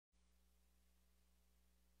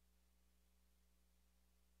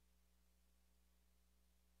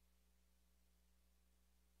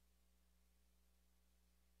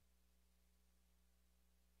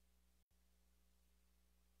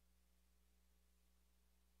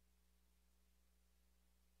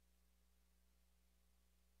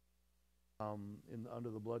under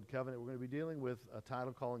the blood covenant. We're going to be dealing with a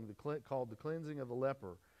title called The Cleansing of the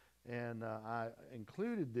Leper. And I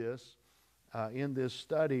included this in this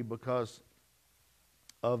study because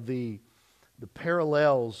of the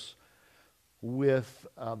parallels with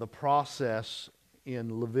the process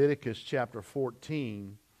in Leviticus chapter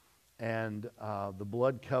 14 and the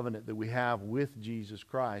blood covenant that we have with Jesus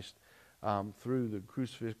Christ through the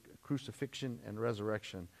crucifixion and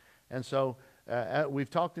resurrection. And so we've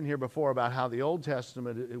talked in here before about how the Old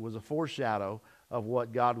Testament, it was a foreshadow of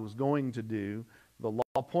what God was going to do. The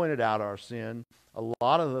law pointed out our sin. A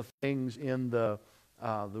lot of the things in the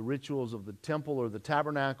rituals of the temple or the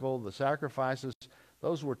tabernacle, the sacrifices,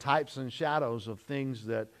 those were types and shadows of things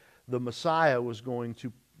that the Messiah was going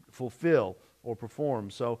to fulfill or perform.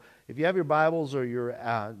 So if you have your Bibles or your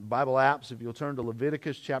Bible apps, if you'll turn to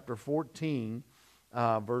Leviticus chapter 14,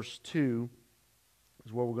 verse 2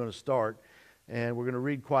 is where we're going to start. And we're going to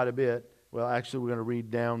read quite a bit. Well, actually, we're going to read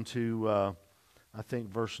down to, I think,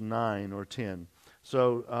 verse 9 or 10.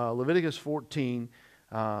 So Leviticus 14,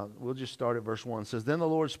 we'll just start at verse 1. It says, "Then the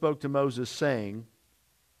Lord spoke to Moses, saying,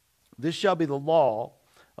 This shall be the law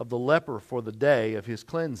of the leper for the day of his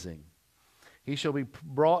cleansing. He shall be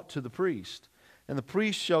brought to the priest, and the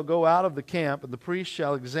priest shall go out of the camp, and the priest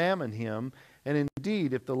shall examine him. And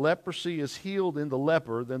indeed, if the leprosy is healed in the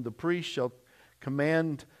leper, then the priest shall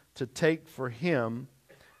command to take for him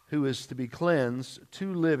who is to be cleansed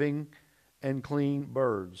 2 living and clean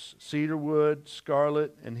birds, cedar wood,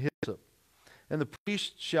 scarlet, and hyssop. And the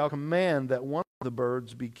priest shall command that one of the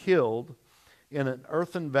birds be killed in an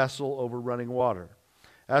earthen vessel over running water.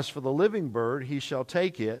 As for the living bird, he shall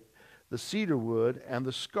take it, the cedar wood, and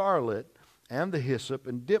the scarlet, and the hyssop,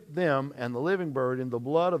 and dip them and the living bird in the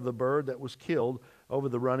blood of the bird that was killed over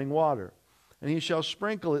the running water. And he shall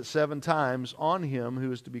sprinkle it 7 times on him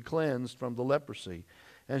who is to be cleansed from the leprosy,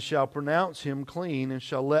 and shall pronounce him clean, and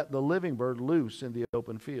shall let the living bird loose in the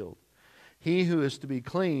open field. He who is to be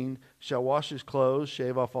clean shall wash his clothes,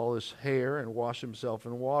 shave off all his hair, and wash himself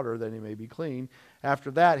in water, that he may be clean.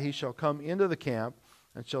 After that he shall come into the camp,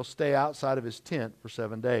 and shall stay outside of his tent for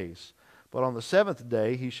 7 days. But on the 7th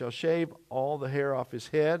day he shall shave all the hair off his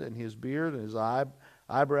head, and his beard, and his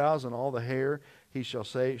eyebrows, and all the hair he shall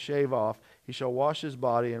shave off. He shall wash his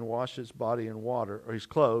body, and wash his body in water, or his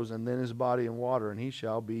clothes, and then his body in water, and he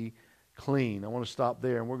shall be clean." I want to stop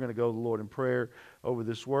there, and we're going to go to the Lord in prayer over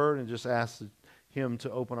this word and just ask Him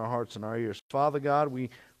to open our hearts and our ears. Father God, we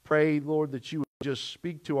pray, Lord, that You would just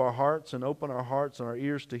speak to our hearts and open our hearts and our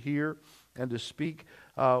ears to hear and to speak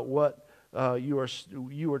what you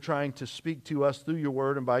are trying to speak to us through Your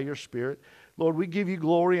word and by Your Spirit. Lord, we give You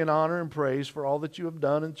glory and honor and praise for all that You have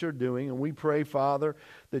done and that You're doing. And we pray, Father,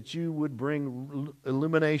 that You would bring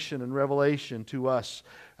illumination and revelation to us,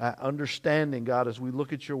 understanding, God, as we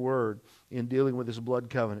look at Your word in dealing with this blood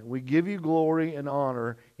covenant. We give You glory and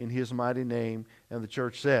honor in His mighty name. And the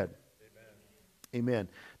church said, Amen. Amen.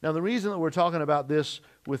 Now, the reason that we're talking about this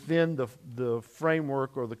within the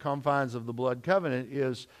framework or the confines of the blood covenant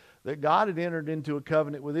is that God had entered into a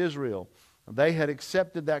covenant with Israel. They had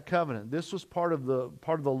accepted that covenant. This was part of the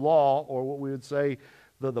law, or what we would say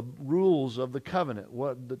the rules of the covenant.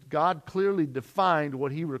 God clearly defined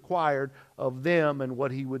what He required of them and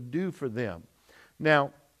what He would do for them.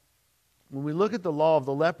 Now, when we look at the law of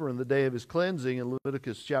the leper in the day of his cleansing in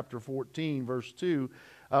Leviticus chapter 14, verse 2,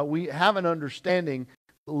 we have an understanding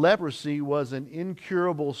that leprosy was an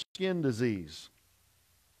incurable skin disease.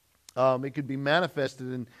 It could be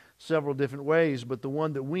manifested in several different ways, but the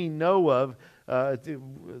one that we know of,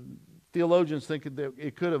 theologians think that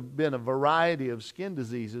it could have been a variety of skin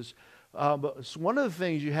diseases. But it's one of the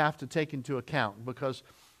things you have to take into account, because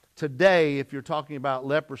today, if you're talking about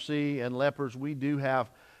leprosy and lepers, we do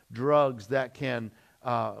have drugs that can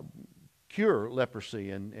cure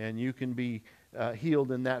leprosy, and you can be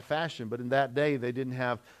healed in that fashion. But in that day, they didn't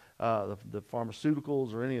have the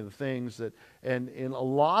pharmaceuticals or any of the things that, and in a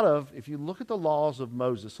lot of, if you look at the laws of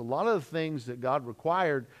Moses, a lot of the things that God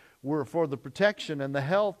required were for the protection and the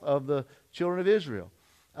health of the children of Israel.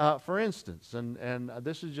 For instance, and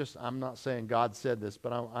this is just, I'm not saying God said this,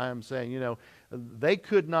 but I am saying, they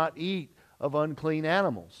could not eat of unclean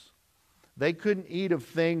animals. They couldn't eat of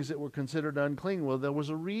things that were considered unclean. Well, there was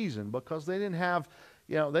a reason, because they didn't have,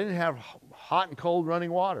 hot and cold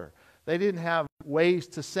running water. They didn't have ways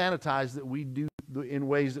to sanitize that we do in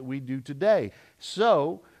ways that we do today.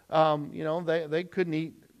 So, they couldn't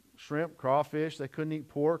eat shrimp, crawfish. They couldn't eat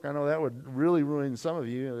pork. I know that would really ruin some of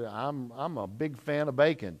you. I'm a big fan of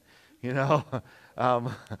bacon, and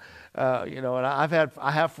I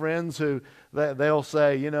have friends who they'll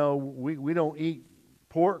say, we don't eat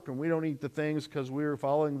pork and we don't eat the things because we're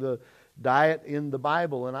following the diet in the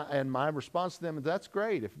Bible. And my response to them is, that's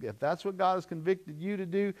great. If that's what God has convicted you to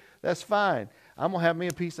do, that's fine. I'm going to have me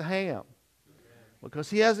a piece of ham.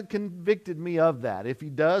 Because He hasn't convicted me of that. If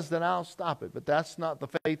He does, then I'll stop it. But that's not the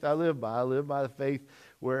faith I live by. I live by the faith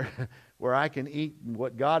where I can eat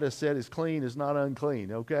what God has said is clean is not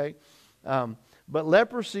unclean, okay? But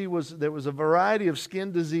leprosy there was a variety of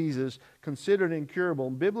skin diseases considered incurable.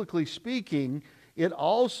 And biblically speaking, it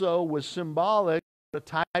also was symbolic, a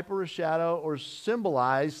type or a shadow, or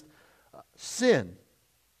symbolized sin.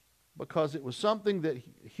 Because it was something that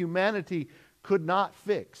humanity could not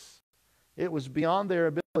fix. It was beyond their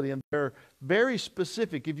ability, and they're very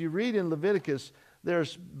specific. If you read in Leviticus,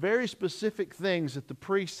 there's very specific things that the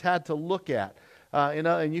priests had to look at.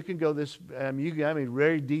 And you can go this,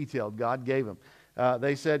 very detailed, God gave them.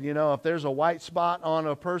 They said, if there's a white spot on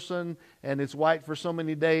a person and it's white for so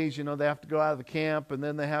many days, they have to go out of the camp and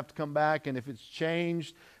then they have to come back. And if it's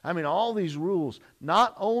changed, all these rules,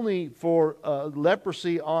 not only for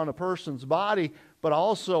leprosy on a person's body, but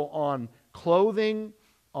also on clothing,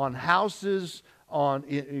 on houses,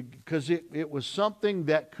 because it was something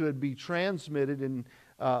that could be transmitted in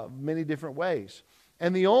many different ways.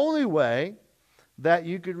 And the only way that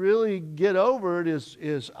you could really get over it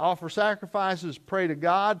is offer sacrifices, pray to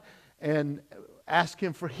God, and ask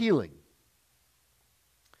Him for healing.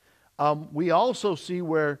 We also see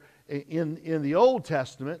where in the Old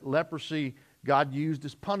Testament, leprosy God used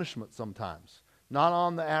as punishment sometimes. Not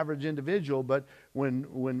on the average individual, but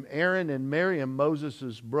when Aaron and Miriam,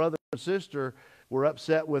 Moses' brother and sister, were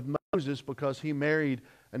upset with Moses because he married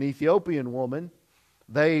an Ethiopian woman,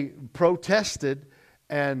 they protested,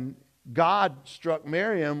 and God struck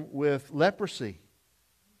Miriam with leprosy.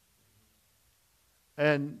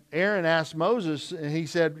 And Aaron asked Moses, and he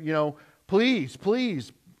said,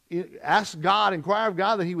 please, ask God, inquire of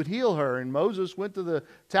God that He would heal her. And Moses went to the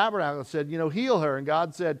tabernacle and said, heal her. And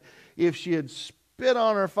God said, if she had spit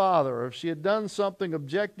on her father, or if she had done something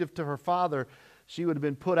objective to her father, she would have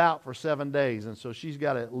been put out for 7 days. And so she's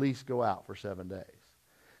got to at least go out for 7 days.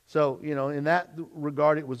 So, in that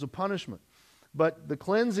regard, it was a punishment. But the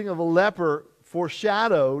cleansing of a leper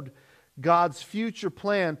foreshadowed God's future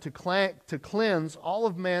plan to cleanse all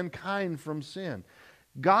of mankind from sin.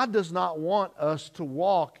 God does not want us to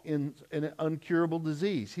walk in an incurable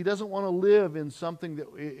disease. He doesn't want to live in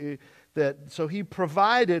something so He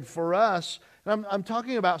provided for us, and I'm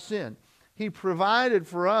talking about sin. He provided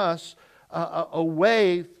for us a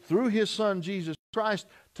way through His Son Jesus Christ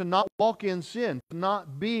to not walk in sin, to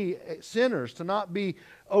not be sinners, to not be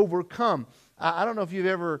overcome. I don't know if you've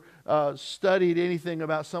ever studied anything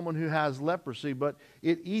about someone who has leprosy, but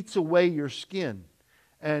it eats away your skin.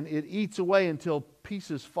 And it eats away until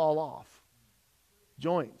pieces fall off.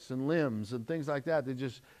 Joints and limbs and things like that. They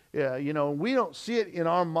just, we don't see it in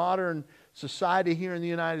our modern society here in the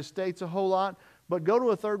United States a whole lot. But go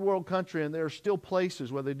to a third world country and there are still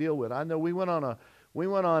places where they deal with it. I know we went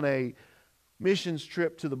on a missions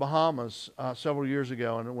trip to the Bahamas several years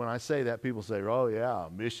ago. And when I say that, people say, oh yeah,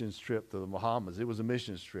 a missions trip to the Bahamas. It was a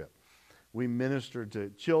missions trip. We ministered to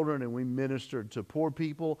children and we ministered to poor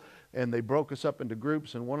people, and they broke us up into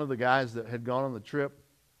groups. And one of the guys that had gone on the trip,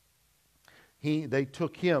 they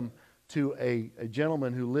took him to a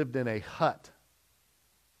gentleman who lived in a hut.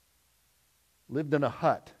 Lived in a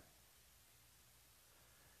hut.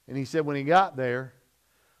 And he said when he got there,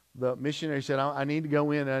 the missionary said, I need to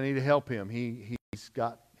go in and I need to help him.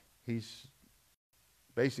 He's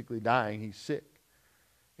basically dying. He's sick.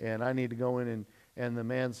 And I need to go in and the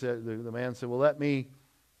man said, well, let me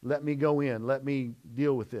go in. Let me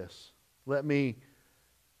deal with this. Let me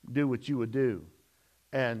do what you would do.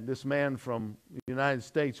 And this man from the United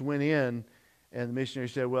States went in, and the missionary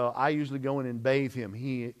said, well, I usually go in and bathe him.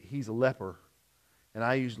 He's a leper, and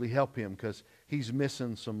I usually help him because he's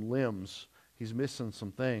missing some limbs. He's missing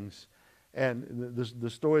some things. And the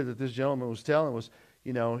story that this gentleman was telling was,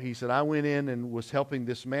 he said, I went in and was helping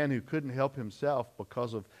this man who couldn't help himself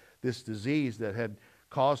because of this disease that had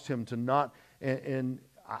caused him to not,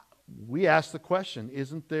 we asked the question,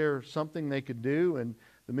 isn't there something they could do? And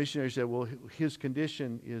the missionary said, well, his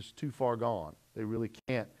condition is too far gone. They really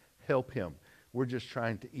can't help him. We're just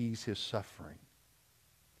trying to ease his suffering.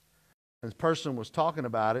 And this person was talking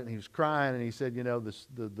about it, and he was crying, and he said,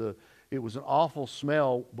 it was an awful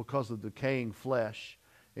smell because of decaying flesh.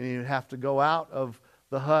 And he would have to go out of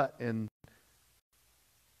the hut and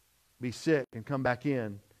be sick and come back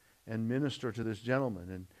in and minister to this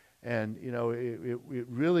gentleman. And it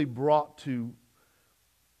really brought to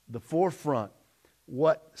the forefront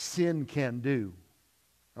what sin can do.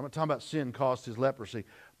 I'm not talking about sin caused his leprosy,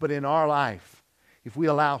 but in our life, if we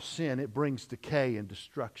allow sin, it brings decay and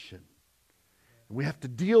destruction. We have to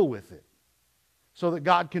deal with it so that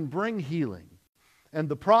God can bring healing. And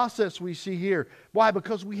the process we see here, why?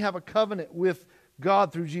 Because we have a covenant with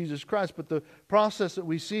God through Jesus Christ. But the process that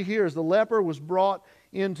we see here is the leper was brought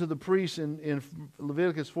into the priest in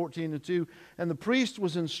Leviticus 14:2, and the priest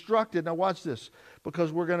was instructed. Now watch this,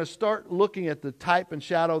 because we're going to start looking at the type and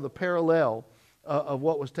shadow, the parallel of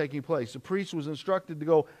what was taking place. The priest was instructed to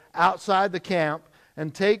go outside the camp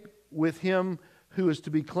and take with him who is to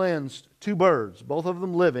be cleansed 2 birds, both of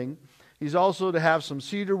them living. He's also to have some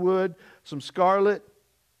cedar wood, some scarlet,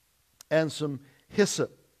 and some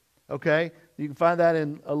hyssop. Okay? You can find that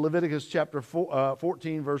in Leviticus chapter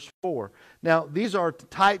 14, verse 4. Now, these are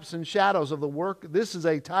types and shadows of the work. This is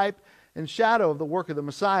a type and shadow of the work of the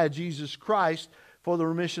Messiah, Jesus Christ, for the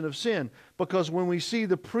remission of sin. Because when we see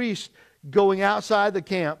the priest going outside the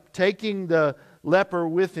camp, taking the leper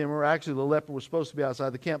with him, or actually the leper was supposed to be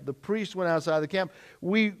outside the camp, the priest went outside the camp,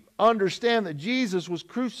 we understand that Jesus was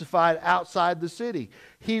crucified outside the city.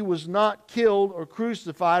 He was not killed or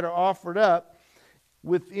crucified or offered up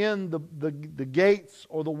within the gates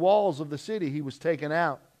or the walls of the city. He was taken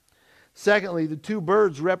out. Secondly, the 2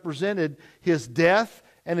 birds represented His death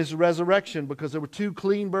and His resurrection, because there were 2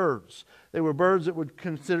 clean birds. They were birds that were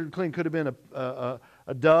considered clean. Could have been a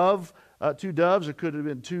dove, 2 doves. It could have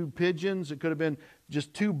been 2 pigeons. It could have been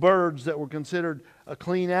just 2 birds that were considered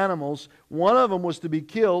clean animals. One of them was to be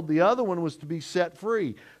killed. The other one was to be set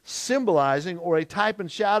free, symbolizing or a type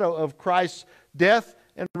and shadow of Christ's death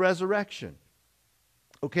and resurrection.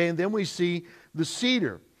 Okay, and then we see the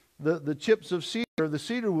cedar, the chips of cedar. The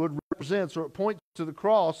cedar wood represents, or it points to the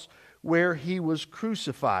cross where He was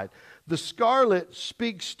crucified. The scarlet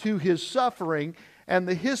speaks to His suffering, and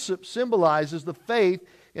the hyssop symbolizes the faith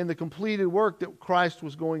in the completed work that Christ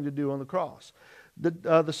was going to do on the cross.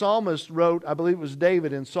 The psalmist wrote, I believe it was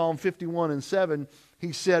David, in Psalm 51:7,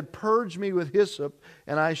 he said, "Purge me with hyssop,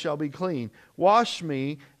 and I shall be clean. Wash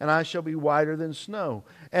me, and I shall be whiter than snow."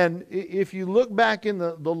 And if you look back in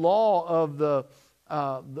the law of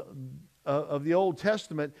the Old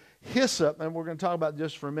Testament, hyssop, and we're going to talk about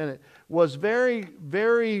this for a minute, was very,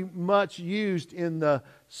 very much used in the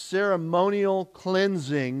ceremonial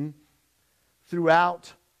cleansing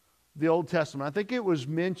throughout the Old Testament. I think it was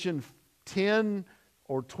mentioned 10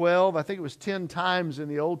 or 12, I think it was 10 times in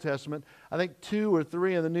the Old Testament. I think 2 or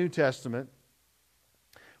 3 in the New Testament,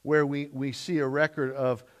 where we see a record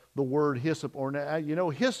of the word hyssop. Or, you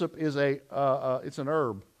know, hyssop is it's an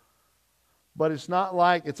herb, but it's not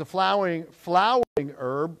like it's a flowering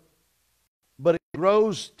herb, but it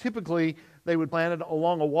grows. Typically, they would plant it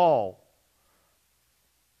along a wall.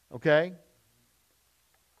 Okay?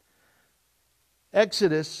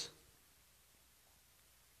 Exodus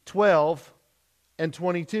 12 and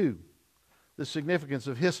 22, the significance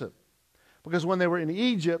of hyssop. Because when they were in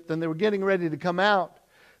Egypt and they were getting ready to come out,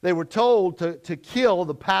 they were told to kill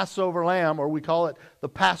the Passover lamb, or we call it the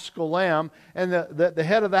Paschal lamb, and the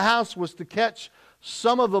head of the house was to catch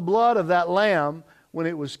some of the blood of that lamb when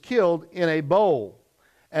it was killed in a bowl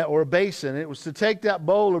or a basin. It was to take that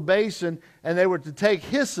bowl or basin, and they were to take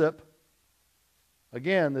hyssop,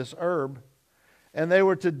 again, this herb, and they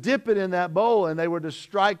were to dip it in that bowl, and they were to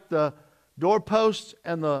strike the doorpost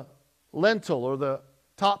and the lintel or the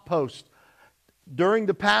top post during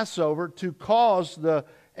the Passover to cause the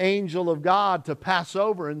angel of God to pass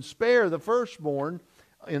over and spare the firstborn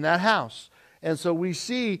in that house. And so we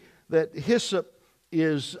see that hyssop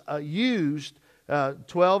is used,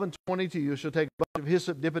 12 and 22. You shall take a bunch of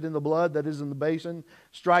hyssop, dip it in the blood that is in the basin,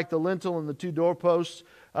 strike the lintel and the 2 doorposts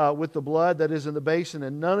with the blood that is in the basin,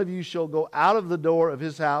 and none of you shall go out of the door of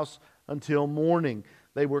his house until morning.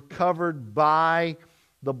 They were covered by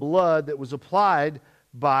the blood that was applied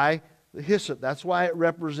by the hyssop. That's why it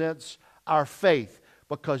represents our faith,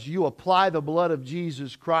 because you apply the blood of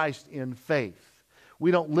Jesus Christ in faith.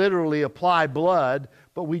 We don't literally apply blood,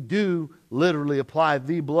 but we do literally apply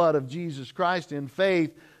the blood of Jesus Christ in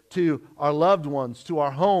faith to our loved ones, to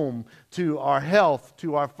our home, to our health,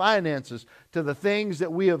 to our finances, to the things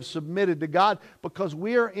that we have submitted to God, because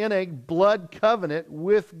we are in a blood covenant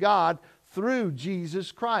with God through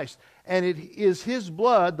Jesus Christ. And it is His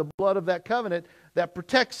blood, the blood of that covenant, that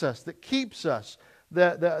protects us, that keeps us,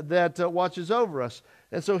 that watches over us.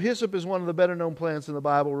 And so hyssop is one of the better known plants in the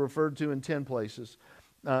Bible, referred to in 10 places.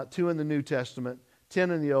 2 in the New Testament,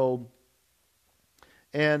 10 in the Old.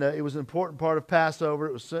 And it was an important part of Passover.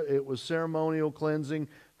 It was ceremonial cleansing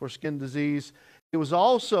for skin disease. It was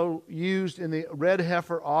also used in the red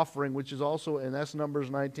heifer offering, which is also, and that's Numbers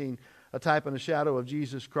 19, a type and a shadow of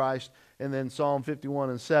Jesus Christ, and then Psalm 51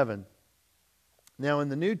 and 7. Now in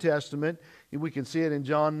the New Testament, we can see it in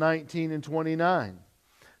John 19 and 29.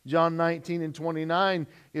 John 19 and 29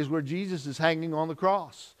 is where Jesus is hanging on the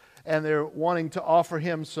cross. And they're wanting to offer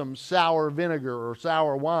him some sour vinegar or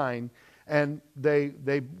sour wine. And they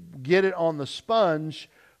get it on the sponge,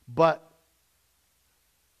 but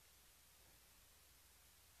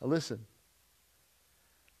listen,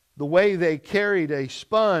 the way they carried a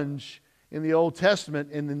sponge in the Old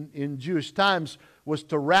Testament in Jewish times was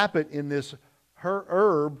to wrap it in this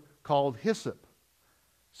herb called hyssop,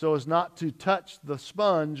 so as not to touch the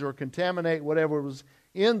sponge or contaminate whatever was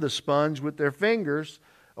in the sponge with their fingers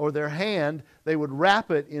or their hand. They would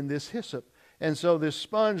wrap it in this hyssop. And so this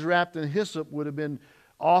sponge wrapped in hyssop would have been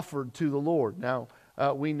offered to the Lord. Now,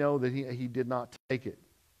 we know that he did not take it.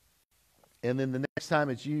 And then the next time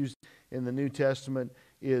it's used in the New Testament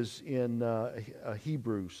is in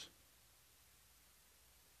Hebrews.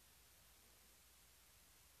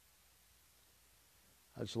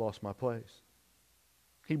 I just lost my place.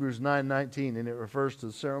 Hebrews 9:19, and it refers to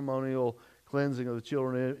the ceremonial cleansing of the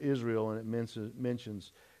children of Israel, and it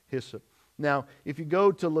mentions hyssop. Now, if you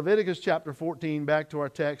go to Leviticus chapter 14, back to our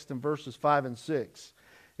text in verses 5 and 6,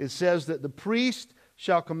 it says that the priest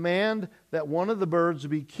shall command that one of the birds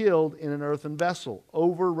be killed in an earthen vessel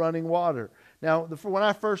over running water. Now, when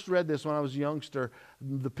I first read this when I was a youngster,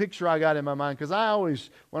 the picture I got in my mind, because I always,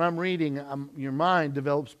 when I'm reading, your mind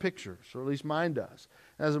develops pictures, or at least mine does.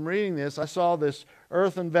 As I'm reading this, I saw this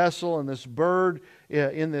earthen vessel and this bird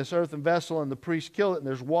in this earthen vessel, and the priest killed it, and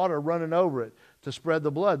there's water running over it to spread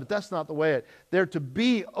the blood. But that's not the way they're to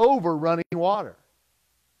be over running water.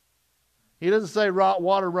 He doesn't say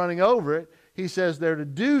water running over it. He says they're to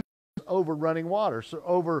do over running water. So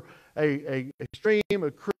over a stream,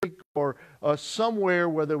 a creek, or somewhere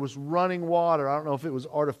where there was running water. I don't know if it was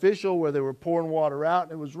artificial, where they were pouring water out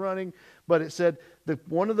and it was running, but it said that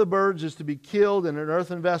one of the birds is to be killed in an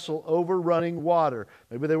earthen vessel over running water.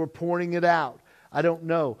 Maybe they were pouring it out. I don't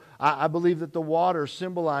know. I believe that the water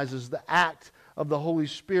symbolizes the act of the Holy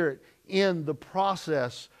Spirit in the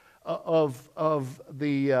process of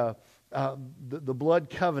the blood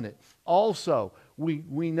covenant. Also,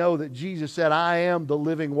 we know that Jesus said, "I am the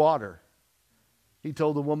living water." He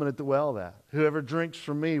told the woman at the well that. "Whoever drinks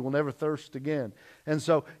from me will never thirst again." And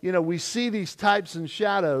so, we see these types and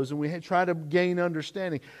shadows, and we try to gain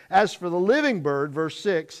understanding. As for the living bird, verse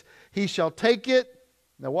 6, he shall take it,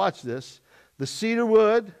 now watch this, the cedar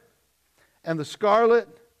wood and the scarlet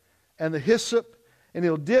and the hyssop, and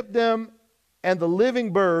he'll dip them and the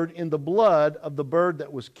living bird in the blood of the bird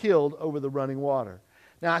that was killed over the running water.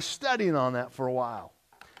 Now, I studied on that for a while.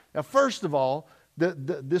 Now, first of all,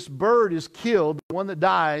 this bird is killed, the one that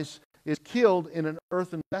dies is killed in an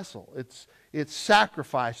earthen vessel. It's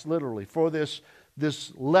sacrificed, literally, for this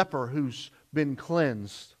leper who's been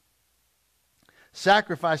cleansed.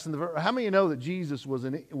 Sacrificed in the... How many of you know that Jesus was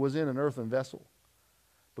in an earthen vessel?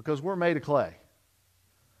 Because we're made of clay.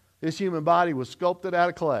 This human body was sculpted out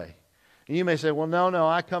of clay. And you may say, "Well, no,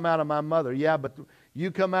 I come out of my mother." Yeah, but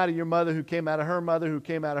you come out of your mother, who came out of her mother, who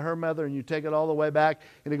came out of her mother, and you take it all the way back,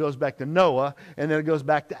 and it goes back to Noah, and then it goes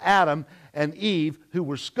back to Adam and Eve, who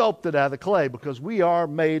were sculpted out of the clay, because we are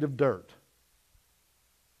made of dirt.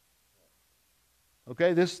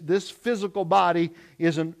 Okay, this physical body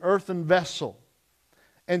is an earthen vessel.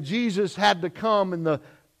 And Jesus had to come in the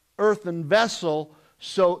earthen vessel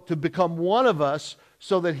to become one of us,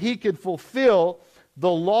 so that He could fulfill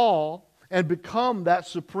the law and become that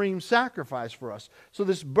supreme sacrifice for us. So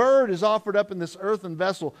this bird is offered up in this earthen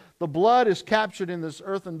vessel. The blood is captured in this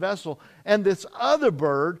earthen vessel. And this other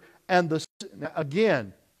bird,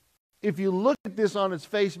 again, if you look at this on its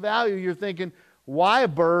face value, you're thinking, why a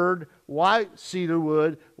bird? Why cedar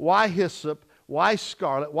wood? Why hyssop? Why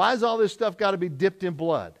scarlet? Why has all this stuff got to be dipped in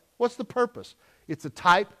blood? What's the purpose? It's a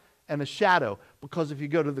type and a shadow. Because if you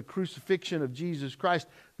go to the crucifixion of Jesus Christ,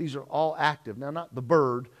 these are all active. Now, not the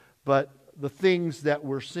bird, but the things that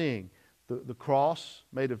we're seeing. The cross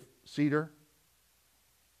made of cedar.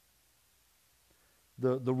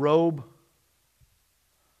 The robe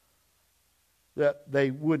that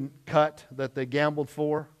they wouldn't cut, that they gambled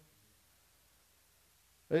for.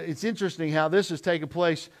 It's interesting how this has taken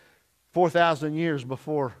place 4,000 years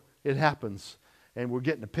before it happens, and we're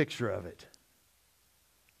getting a picture of it.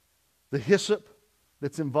 The hyssop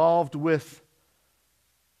that's involved with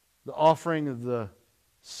the offering of the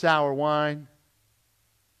sour wine.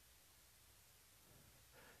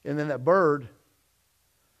 And then that bird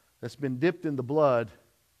that's been dipped in the blood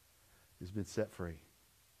has been set free.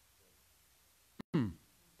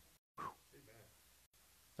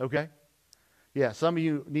 Okay? Yeah, some of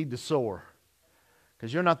you need to soar.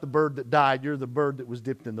 Because you're not the bird that died, you're the bird that was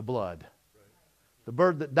dipped in the blood. The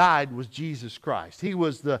bird that died was Jesus Christ.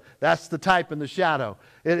 That's the type and the shadow.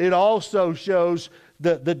 It also shows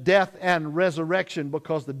the death and resurrection,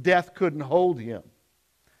 because the death couldn't hold him.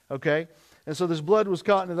 Okay? And so this blood was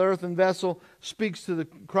caught in the earthen vessel, speaks to the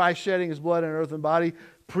Christ shedding his blood in an earthen body.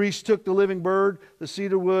 Priests took the living bird, the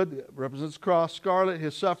cedar wood, represents the cross, scarlet,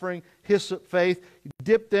 his suffering, hyssop, faith. He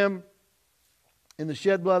dipped them in the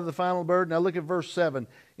shed blood of the final bird. Now look at verse 7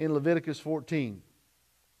 in Leviticus 14.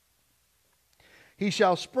 He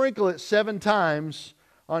shall sprinkle it 7 times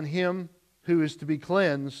on him who is to be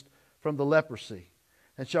cleansed from the leprosy,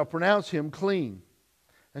 and shall pronounce him clean,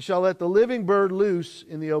 and shall let the living bird loose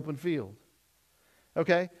in the open field.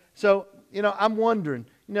 Okay? So, I'm wondering,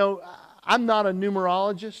 I'm not a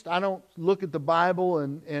numerologist. I don't look at the Bible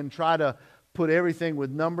and try to put everything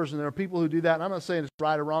with numbers, and there are people who do that, and I'm not saying it's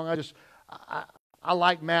right or wrong. I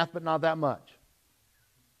like math, but not that much.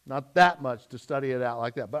 Not that much to study it out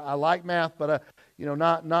like that. But I like math, but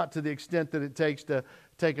not to the extent that it takes to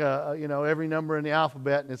take every number in the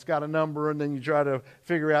alphabet, and it's got a number, and then you try to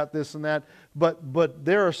figure out this and that. But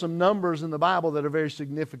there are some numbers in the Bible that are very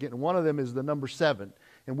significant, and one of them is the number 7.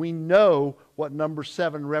 And we know what number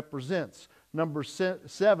 7 represents. Number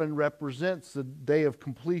 7 represents the day of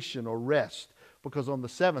completion or rest, because on the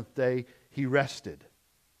 7th day he rested.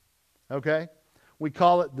 Okay? We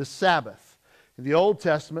call it the Sabbath. In the Old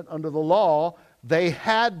Testament, under the law, they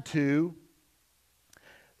had to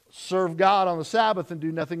serve God on the Sabbath and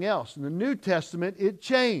do nothing else. In the New Testament, it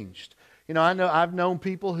changed. I've known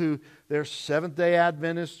people who, they're Seventh-day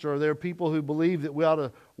Adventists, or there are people who believe that we ought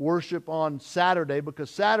to worship on Saturday because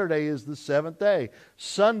Saturday is the 7th day.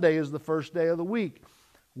 Sunday is the first day of the week.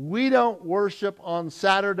 We don't worship on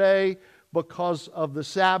Saturday because of the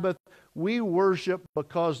Sabbath. We worship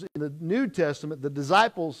because in the New Testament, the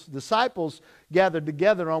disciples gathered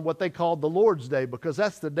together on what they called the Lord's Day, because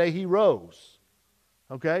that's the day He rose,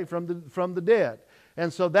 okay, from the dead.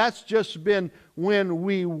 And so that's just been when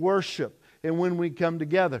we worship and when we come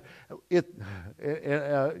together.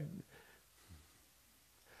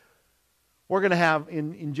 We're going to have,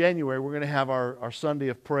 in January, we're going to have our Sunday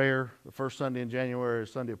of prayer. The first Sunday in January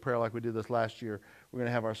is Sunday of prayer, like we did this last year. We're going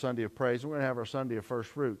to have our Sunday of praise. We're going to have our Sunday of first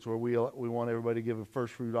fruits, where we want everybody to give a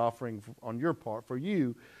first fruit offering on your part, for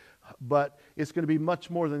you. But it's going to be much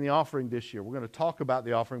more than the offering this year. We're going to talk about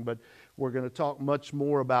the offering, but we're going to talk much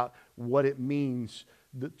more about what it means,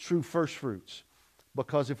 the true first fruits.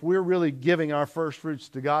 Because if we're really giving our first fruits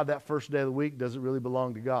to God that first day of the week, does it really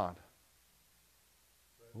belong to God?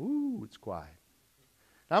 Ooh, it's quiet.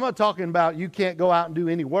 Now, I'm not talking about you can't go out and do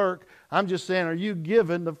any work. I'm just saying, are you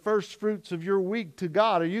giving the first fruits of your week to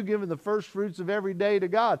God? Are you giving the first fruits of every day to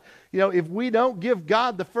God? If we don't give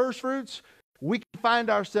God the first fruits, we can find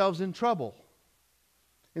ourselves in trouble.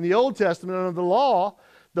 In the Old Testament, under the law,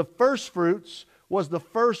 the first fruits was the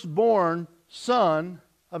firstborn son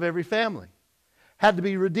of every family. Had to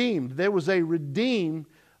be redeemed. There was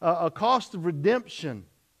a cost of redemption.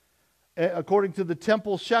 According to the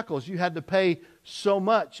temple shekels, you had to pay so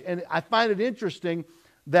much. And I find it interesting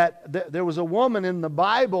that there was a woman in the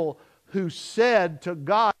Bible who said to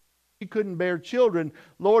God, she couldn't bear children,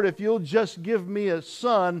 Lord, if you'll just give me a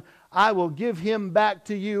son, I will give him back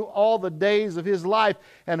to you all the days of his life.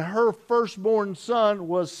 And her firstborn son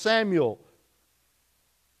was Samuel.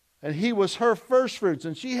 And he was her first fruits.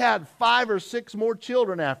 And she had 5 or 6 more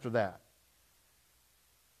children after that.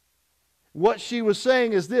 What she was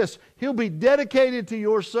saying is this: he'll be dedicated to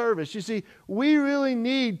your service. You see, we really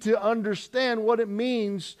need to understand what it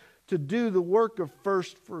means to do the work of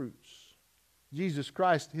first fruits. Jesus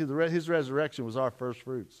Christ, His resurrection was our first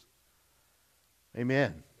fruits.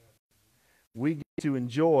 Amen. We get to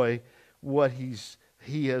enjoy what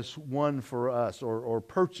He has won for us, or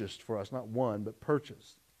purchased for us. Not won, but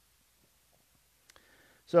purchased.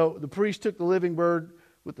 So the priest took the living bird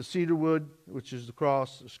with the cedar wood, which is the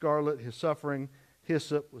cross, the scarlet, his suffering,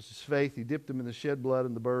 hyssop was his faith. He dipped them in the shed blood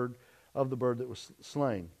of the bird that was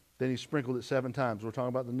slain. Then he sprinkled it 7 times. We're talking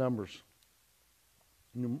about the numbers.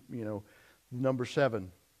 Number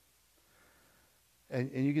 7.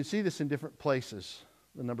 And you can see this in different places,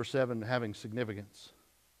 the number 7 having significance.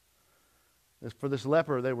 For this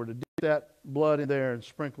leper, they were to dip that blood in there and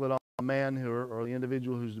sprinkle it on the man or the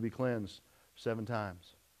individual who's to be cleansed 7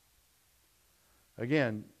 times.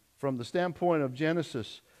 Again, from the standpoint of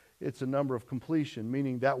Genesis, it's a number of completion,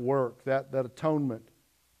 meaning that work, that atonement,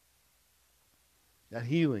 that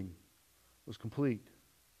healing was complete.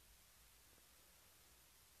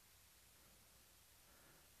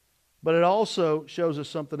 But it also shows us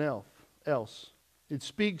something else. It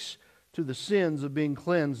speaks to the sins of being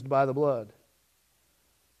cleansed by the blood.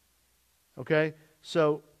 Okay?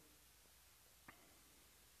 So,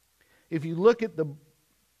 if you look at the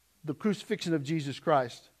crucifixion of Jesus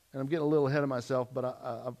Christ, and I'm getting a little ahead of myself, but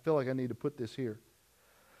I feel like I need to put this here.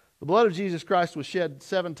 The blood of Jesus Christ was shed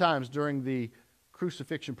 7 times during the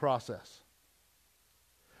crucifixion process.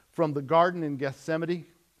 From the garden in Gethsemane,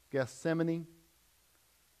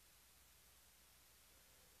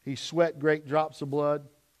 he sweat great drops of blood,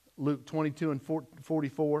 Luke 22 and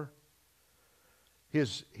 44.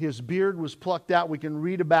 His beard was plucked out. We can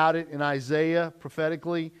read about it in Isaiah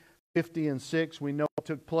prophetically, 50 and 6. We know it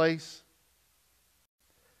took place.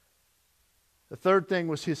 The third thing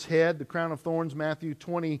was his head, the crown of thorns, Matthew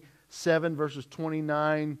 27, verses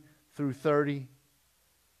 29 through 30.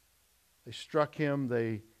 They struck him,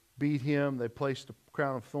 they beat him, they placed a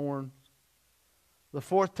crown of thorns. The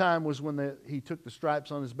fourth time was when he took the stripes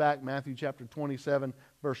on his back, Matthew chapter 27,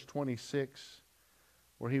 verse 26,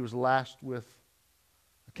 where he was lashed with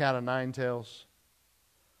a cat of 9 tails,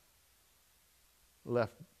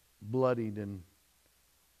 left bloodied and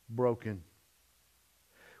broken.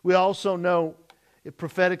 We also know it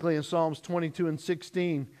prophetically in Psalms 22 and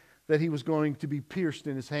 16 that he was going to be pierced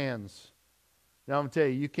in his hands. Now I'm going to tell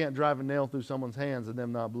you, you can't drive a nail through someone's hands and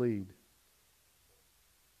them not bleed.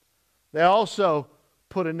 They also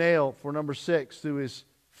put a nail for number 6 through his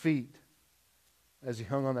feet as he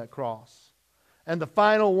hung on that cross. And the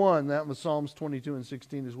final one, that was Psalms 22 and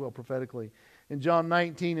 16 as well prophetically. In John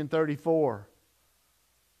 19 and 34,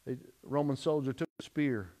 a Roman soldier took a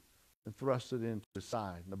spear and thrust it into his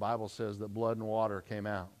side. And the Bible says that blood and water came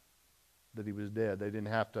out, that he was dead. They didn't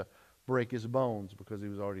have to break his bones because he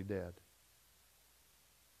was already dead.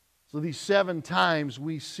 So these 7 times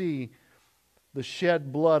we see the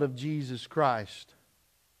shed blood of Jesus Christ.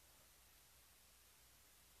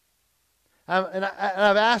 And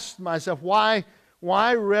I've asked myself, why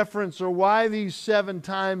reference, or why these 7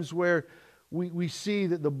 times where we see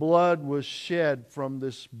that the blood was shed from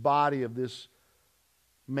this body of this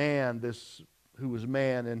man, this who was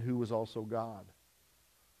man and who was also God?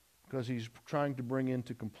 Because he's trying to bring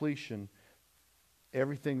into completion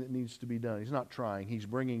everything that needs to be done. He's not trying. He's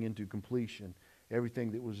bringing into completion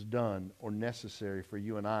everything that was done or necessary for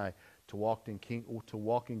you and I to walk in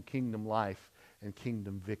kingdom life and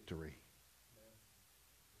kingdom victory.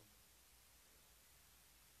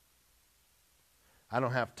 I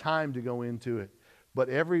don't have time to go into it, but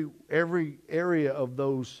every area of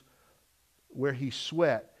those where he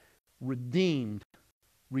sweat, redeemed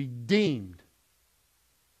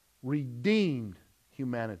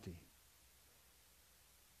humanity.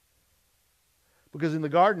 Because in the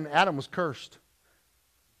garden, Adam was cursed.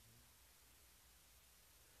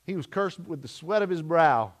 He was cursed with the sweat of his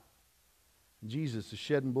brow. Jesus is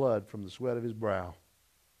shedding blood from the sweat of his brow.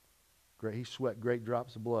 He sweat great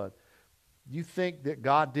drops of blood. Do you think that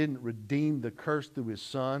God didn't redeem the curse through His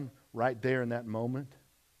Son right there in that moment?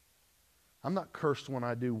 I'm not cursed when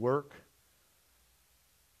I do work.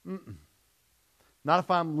 Not if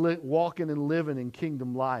I'm walking and living in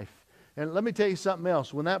kingdom life. And let me tell you something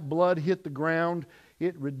else. When that blood hit the ground,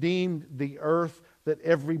 it redeemed the earth that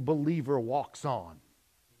every believer walks on.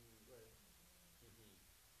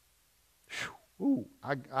 Ooh,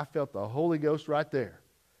 I felt the Holy Ghost right there.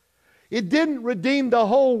 It didn't redeem the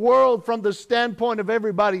whole world from the standpoint of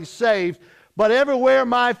everybody saved, but everywhere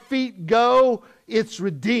my feet go, it's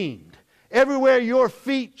redeemed. Everywhere your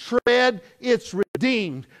feet tread, it's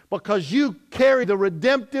redeemed, because you carry the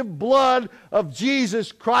redemptive blood of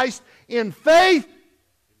Jesus Christ in faith.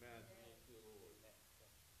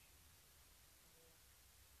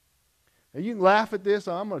 And you can laugh at this.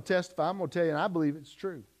 I'm going to testify. I'm going to tell you, and I believe it's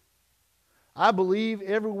true. I believe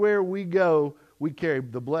everywhere we go, we carry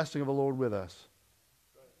the blessing of the Lord with us.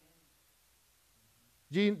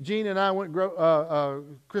 Gene and I went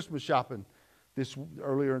Christmas shopping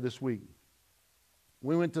earlier this week.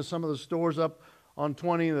 We went to some of the stores up on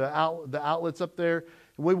 20, the outlets up there.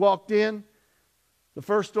 And we walked in. The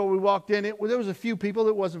first store we walked in, there was a few people.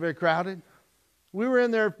 It wasn't very crowded. We were in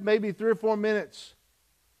there maybe 3 or 4 minutes.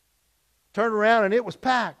 Turned around and it was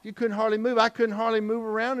packed. You couldn't hardly move. I couldn't hardly move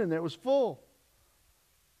around in there. It was full.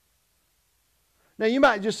 Now you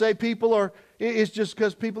might just say it's just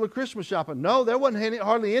because people are Christmas shopping. No, there wasn't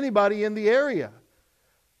hardly anybody in the area.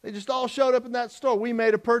 They just all showed up in that store. We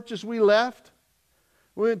made a purchase. We left.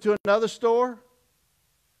 We went to another store.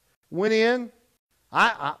 Went in.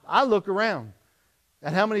 I look around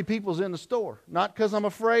at how many people's in the store. Not because I'm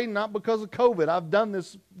afraid, not because of COVID. I've done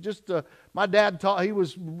this my dad taught, he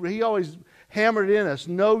always hammered in us,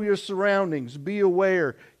 know your surroundings, be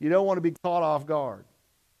aware. You don't want to be caught off guard.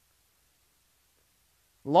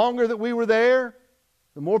 The longer that we were there,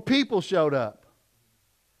 the more people showed up.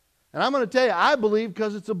 And I'm going to tell you, I believe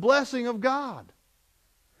because it's a blessing of God.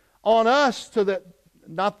 on us to that,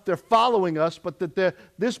 not that they're following us, but that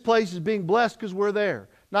this place is being blessed because we're there.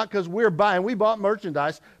 Not because we're buying. We bought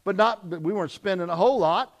merchandise, but we weren't spending a whole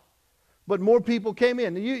lot. But more people came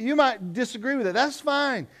in. You might disagree with it. That's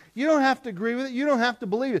fine. You don't have to agree with it. You don't have to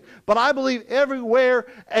believe it. But I believe everywhere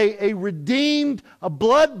a redeemed, a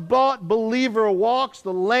blood-bought believer walks,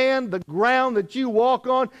 the land, the ground that you walk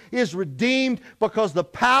on is redeemed because the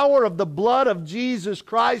power of the blood of Jesus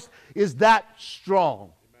Christ is that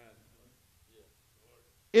strong.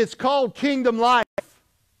 It's called kingdom life.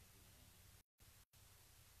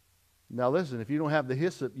 Now listen, if you don't have the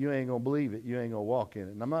hyssop, you ain't going to believe it. You ain't going to walk in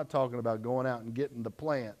it. And I'm not talking about going out and getting the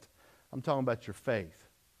plant. I'm talking about your faith.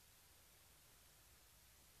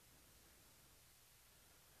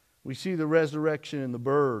 We see the resurrection in the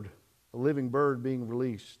bird, a living bird being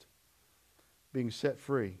released, being set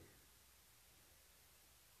free.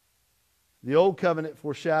 The old covenant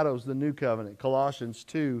foreshadows the new covenant. Colossians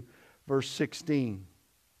 2, verse 16.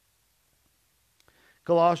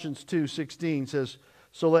 Colossians 2:16 says,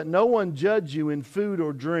 "So let no one judge you in food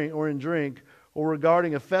or drink, or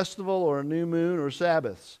regarding a festival or a new moon or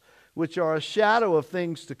Sabbaths, which are a shadow of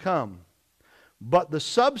things to come. But the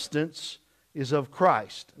substance is of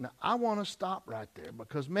Christ." Now, I want to stop right there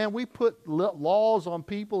because, man, we put laws on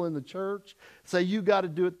people in the church, say you got to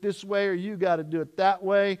do it this way or you got to do it that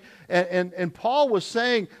way. And Paul was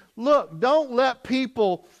saying, look, don't let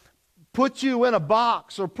people put you in a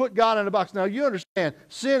box or put God in a box. Now, you understand,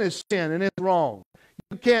 sin is sin and it's wrong.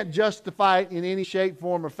 You can't justify it in any shape,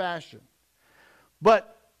 form, or fashion.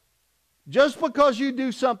 But just because you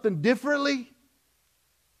do something differently,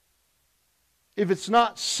 if it's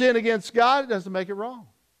not sin against God, it doesn't make it wrong.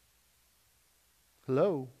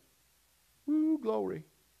 Hello? Woo, glory.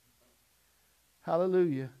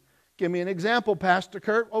 Hallelujah. Give me an example, Pastor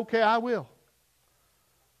Kurt. Okay, I will.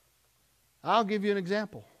 I'll give you an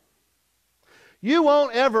example. You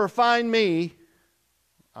won't ever find me,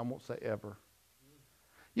 I won't say ever.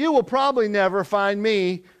 You will probably never find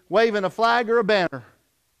me waving a flag or a banner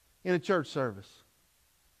in a church service.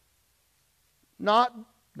 Not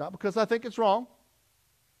because I think it's wrong,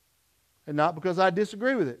 and not because I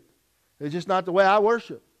disagree with it. It's just not the way I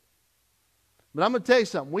worship. But I'm going to tell you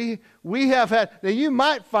something. We have had, now you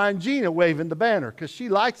might find Gina waving the banner because she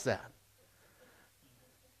likes that.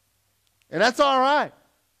 And that's all right.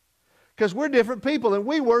 Because we're different people and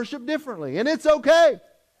we worship differently. And it's okay.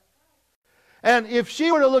 And if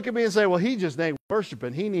she were to look at me and say, well, he just ain't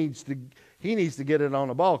worshiping. He needs to get it on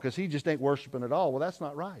the ball because he just ain't worshiping at all. Well, that's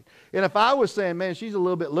not right. And if I was saying, man, she's a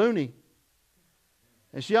little bit loony.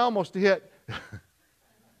 And she almost hit.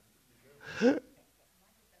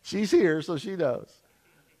 She's here, so she knows.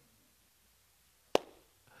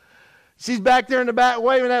 She's back there in the back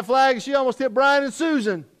waving that flag. And she almost hit Brian and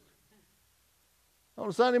Susan on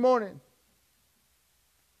a Sunday morning.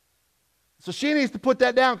 So she needs to put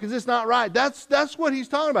that down because it's not right. That's what he's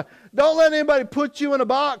talking about. Don't let anybody put you in a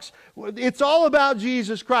box. It's all about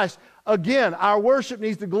Jesus Christ. Again, our worship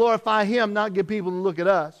needs to glorify Him, not get people to look at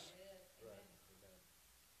us.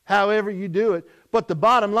 However you do it. But the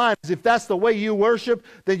bottom line is if that's the way you worship,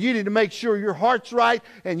 then you need to make sure your heart's right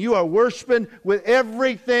and you are worshiping with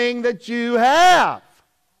everything that you have.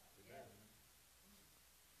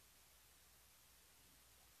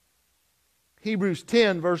 Hebrews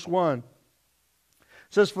 10, verse 1.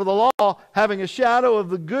 Says, for the law, having a shadow of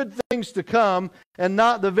the good things to come, and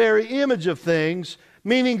not the very image of things,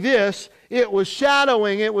 meaning this, it was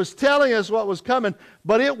shadowing, it was telling us what was coming,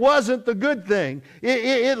 but it wasn't the good thing.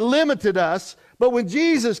 It limited us, but when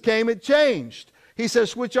Jesus came, it changed. He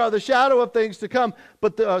says, which are the shadow of things to come,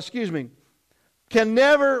 but can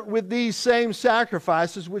never with these same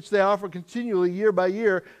sacrifices, which they offer continually year by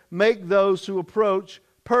year, make those who approach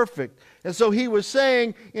perfect. And so he was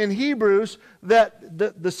saying in Hebrews that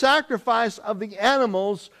the sacrifice of the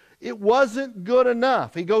animals, it wasn't good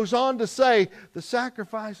enough. He goes on to say the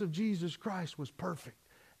sacrifice of Jesus Christ was perfect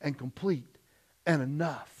and complete and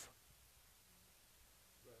enough.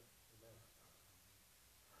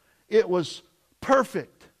 It was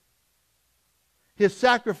perfect. His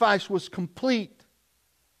sacrifice was complete.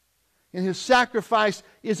 And His sacrifice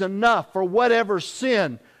is enough for whatever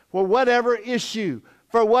sin, for whatever issue,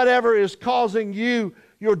 for whatever is causing you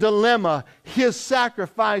your dilemma. His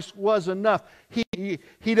sacrifice was enough.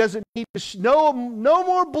 He doesn't need to, no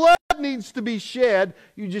more blood needs to be shed.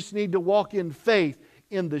 You just need to walk in faith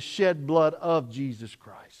in the shed blood of Jesus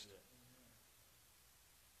Christ.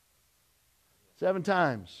 7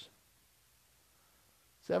 times.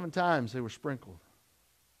 7 times they were sprinkled.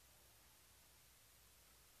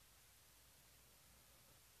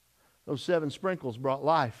 Those 7 sprinkles brought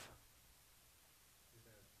life.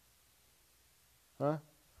 Huh?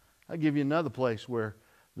 I'll give you another place where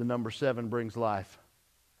the number 7 brings life.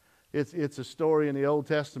 It's a story in the Old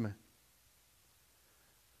Testament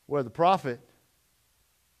where the prophet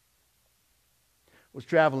was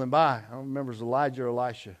traveling by. I don't remember if it was Elijah or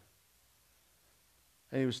Elisha.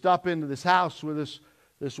 And he was stopping into this house with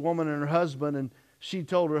this woman and her husband, and she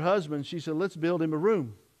told her husband, she said, let's build him a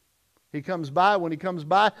room. He comes by. When he comes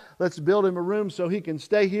by, let's build him a room so he can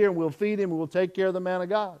stay here, and we'll feed him and we'll take care of the man of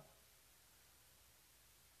God.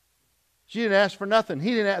 She didn't ask for nothing.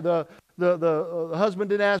 He didn't. The husband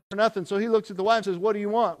didn't ask for nothing. So he looks at the wife and says, what do you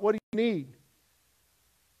want? What do you need?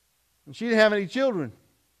 And she didn't have any children.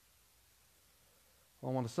 I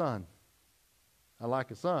want a son. I like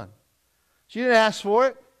a son. She didn't ask for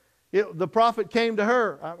it. The prophet came to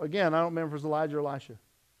her. Again, I don't remember if it was Elijah or Elisha.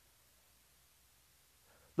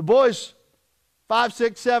 The boy's 5,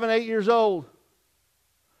 6, 7, 8 years old.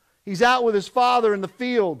 He's out with his father in the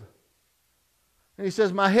field. And he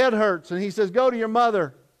says, my head hurts. And he says, go to your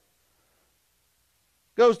mother.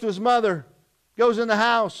 Goes to his mother. Goes in the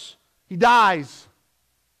house. He dies.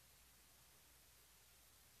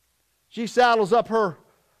 She saddles up her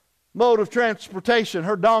mode of transportation,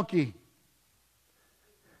 her donkey.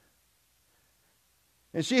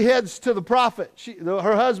 And she heads to the prophet.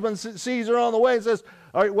 Her husband sees her on the way and says,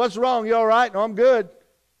 all right, what's wrong? You all right? No, I'm good.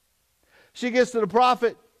 She gets to the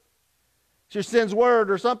prophet. She sends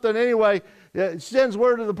word or something. Anyway, sends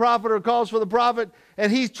word to the prophet or calls for the prophet.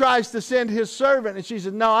 And he tries to send his servant. And she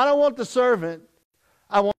said, no, I don't want the servant.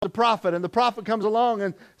 I want the prophet. And the prophet comes along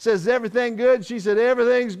and says, is everything good? She said,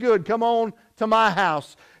 everything's good. Come on to my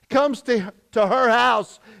house. Comes to her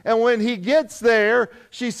house. And when he gets there,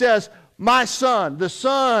 she says, my son, the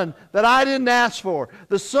son that I didn't ask for,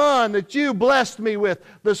 the son that you blessed me with,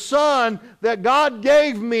 the son that God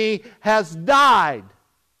gave me has died.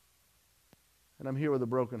 And I'm here with a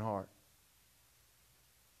broken heart.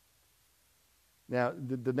 Now,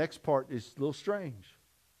 the next part is a little strange.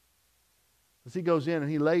 As he goes in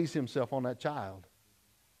and he lays himself on that child.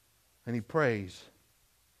 And he prays.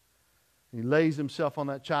 He lays himself on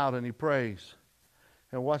that child and he prays.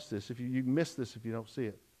 And watch this. If you miss this if you don't see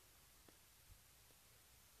it.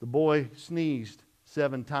 The boy sneezed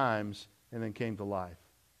 7 times and then came to life.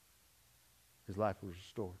 His life was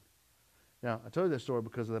restored. Now, I told you that story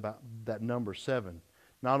because of about that number 7.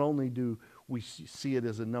 Not only do we see it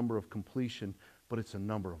as a number of completion, but it's a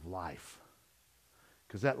number of life.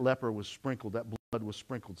 Because that leper was sprinkled, that blood was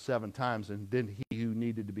sprinkled 7 times, and then he who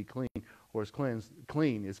needed to be clean or is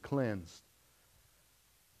clean is cleansed.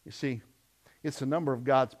 You see, it's a number of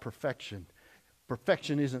God's perfection.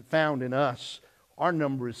 Perfection isn't found in us. Our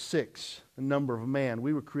number is 6, the number of man.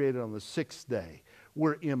 We were created on the 6th day.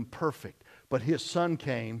 We're imperfect. But his son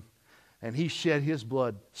came and he shed his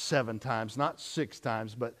blood 7 times. Not 6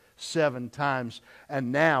 times, but 7 times.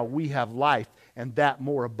 And now we have life, and that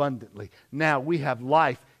more abundantly. Now we have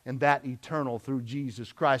life, and that eternal through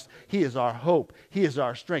Jesus Christ. He is our hope. He is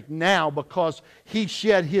our strength. Now, because he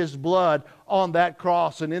shed his blood on that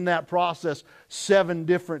cross and in that process 7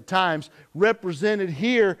 different times, represented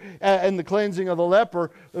here in the cleansing of the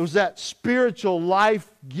leper, it was that spiritual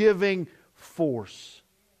life-giving force.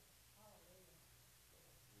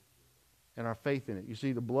 And our faith in it. You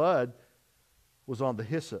see, the blood was on the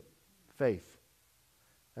hyssop, faith,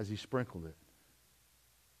 as he sprinkled it.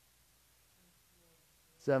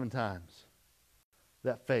 7 times.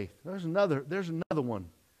 That faith. There's another one.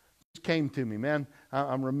 Just came to me, man.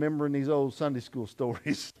 I'm remembering these old Sunday school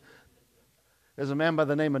stories. There's a man by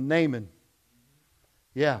the name of Naaman.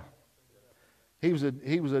 Yeah. He was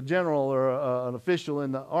a general or an official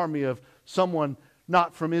in the army of someone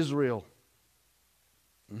not from Israel.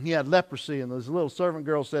 And he had leprosy, and this little servant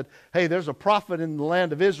girl said, hey, there's a prophet in the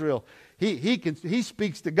land of Israel. He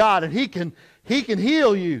speaks to God, and he can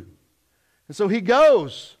heal you. And so he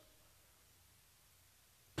goes,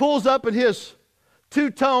 pulls up in his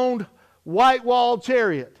 2-toned, white-walled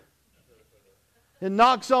chariot, and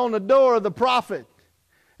knocks on the door of the prophet.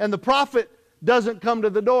 And the prophet doesn't come to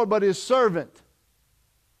the door, but his servant.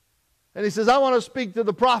 And he says, I want to speak to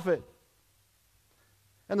the prophet.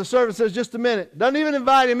 And the servant says, just a minute. Doesn't even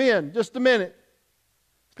invite him in. Just a minute.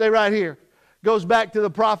 Stay right here. Goes back to the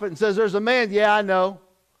prophet and says, there's a man. Yeah, I know.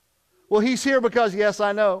 Well, he's here because, yes,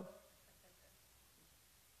 I know.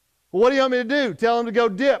 Well, what do you want me to do? Tell him to go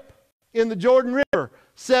dip in the Jordan River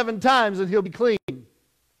 7 times and he'll be clean.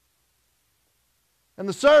 And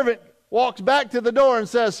the servant walks back to the door and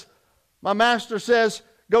says, my master says,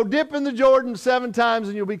 go dip in the Jordan 7 times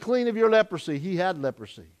and you'll be clean of your leprosy. He had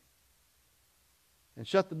leprosy. And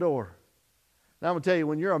shut the door. Now I'm going to tell you,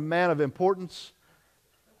 when you're a man of importance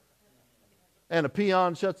and a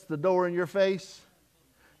peon shuts the door in your face,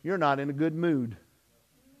 you're not in a good mood.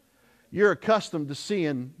 You're accustomed to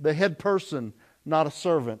seeing the head person, not a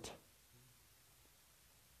servant.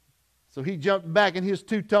 So he jumped back in his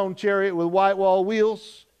two-tone chariot with white wall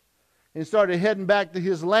wheels and started heading back to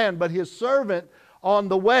his land. But his servant on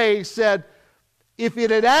the way said, if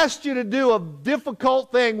it had asked you to do a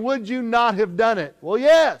difficult thing, would you not have done it? Well,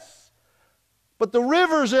 yes. But the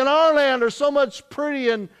rivers in our land are so much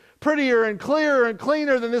prettier and clearer and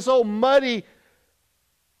cleaner than this old muddy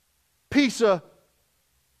piece of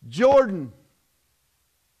Jordan.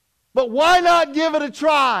 But why not give it a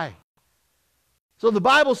try? So the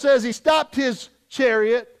Bible says he stopped his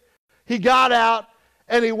chariot, he got out,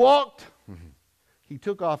 and he walked. He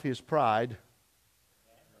took off his pride,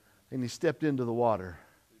 and he stepped into the water.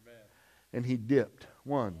 And he dipped.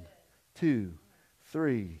 1, 2,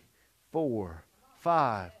 3, 4,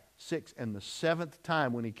 5, 6. And the 7th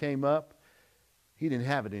time when he came up, he didn't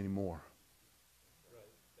have it anymore.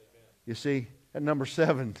 You see, at number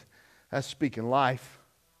 7, that's speaking life,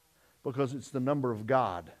 because it's the number of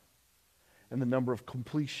God and the number of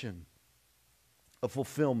completion, of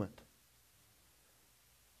fulfillment.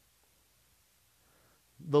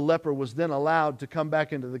 The leper was then allowed to come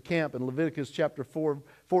back into the camp in Leviticus chapter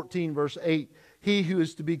 14, verse 8. He who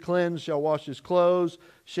is to be cleansed shall wash his clothes,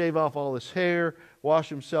 shave off all his hair, wash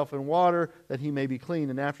himself in water, that he may be clean.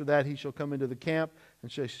 And after that he shall come into the camp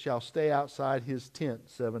and shall stay outside his tent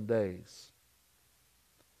 7 days.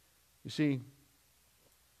 You see,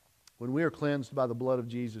 when we are cleansed by the blood of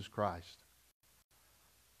Jesus Christ,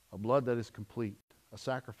 a blood that is complete, a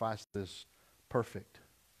sacrifice that is perfect,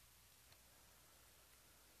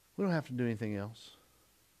 we don't have to do anything else.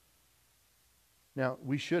 Now,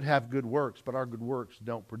 we should have good works, but our good works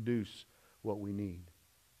don't produce what we need.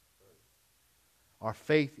 Our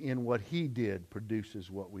faith in what He did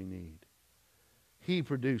produces what we need. He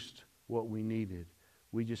produced what we needed.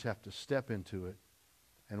 We just have to step into it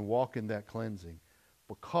and walk in that cleansing.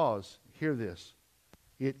 Because, hear this,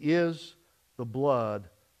 it is the blood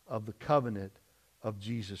of the covenant of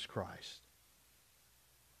Jesus Christ.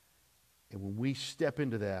 And when we step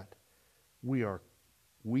into that,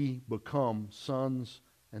 we become sons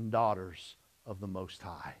and daughters of the Most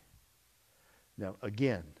High. Now,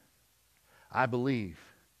 again, I believe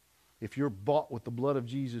if you're bought with the blood of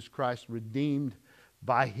Jesus Christ, redeemed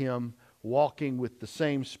by Him, walking with the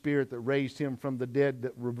same Spirit that raised Him from the dead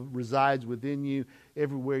that resides within you,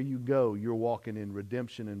 everywhere you go, you're walking in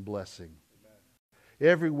redemption and blessing. Amen.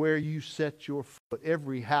 Everywhere you set your foot,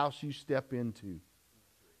 every house you step into,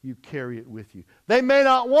 you carry it with you. They may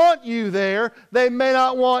not want you there. They may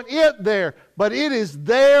not want it there. But it is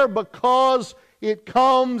there because it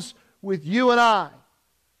comes with you and I.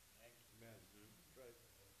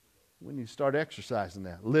 We need to start exercising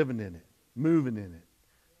that, living in it, moving in it,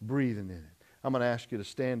 breathing in it. I'm going to ask you to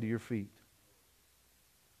stand to your feet.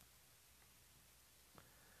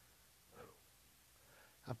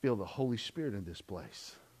 I feel the Holy Spirit in this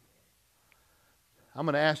place. I'm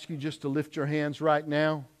going to ask you just to lift your hands right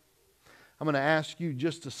now. I'm going to ask you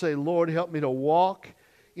just to say, Lord, help me to walk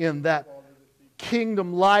in that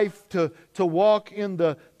kingdom life, to walk in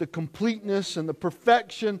the completeness and the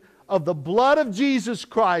perfection of the blood of Jesus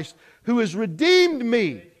Christ, who has redeemed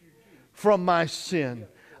me from my sin.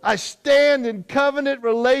 I stand in covenant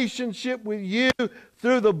relationship with you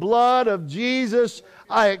through the blood of Jesus.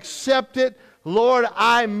 I accept it. Lord,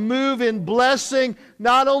 I move in blessing,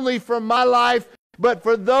 not only for my life, but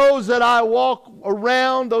for those that I walk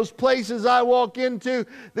around, those places I walk into,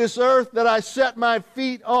 this earth that I set my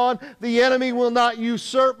feet on. The enemy will not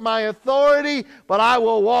usurp my authority, but I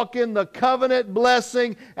will walk in the covenant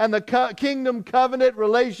blessing and the kingdom covenant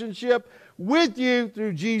relationship with you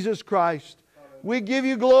through Jesus Christ. We give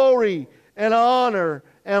you glory and honor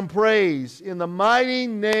and praise in the mighty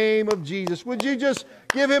name of Jesus. Would you just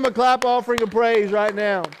give Him a clap offering of praise right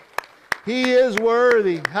now? He is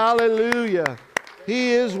worthy. Hallelujah.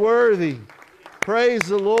 He is worthy. Praise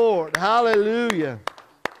the Lord. Hallelujah.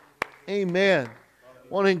 Amen.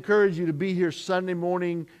 I want to encourage you to be here Sunday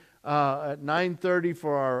morning at 9:30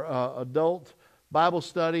 for our adult Bible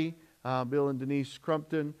study. Bill and Denise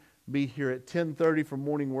Crumpton. Be here at 10:30 for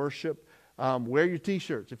morning worship. Wear your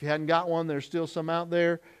t-shirts. If you hadn't got one, there's still some out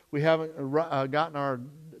there. We haven't gotten our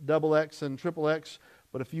XXX and XXX.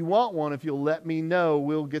 But if you want one, if you'll let me know,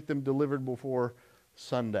 we'll get them delivered before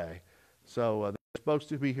Sunday. So they're supposed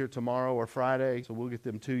to be here tomorrow or Friday, so we'll get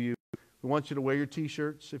them to you. We want you to wear your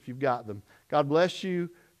t-shirts if you've got them. God bless you.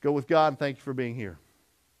 Go with God, and thank you for being here.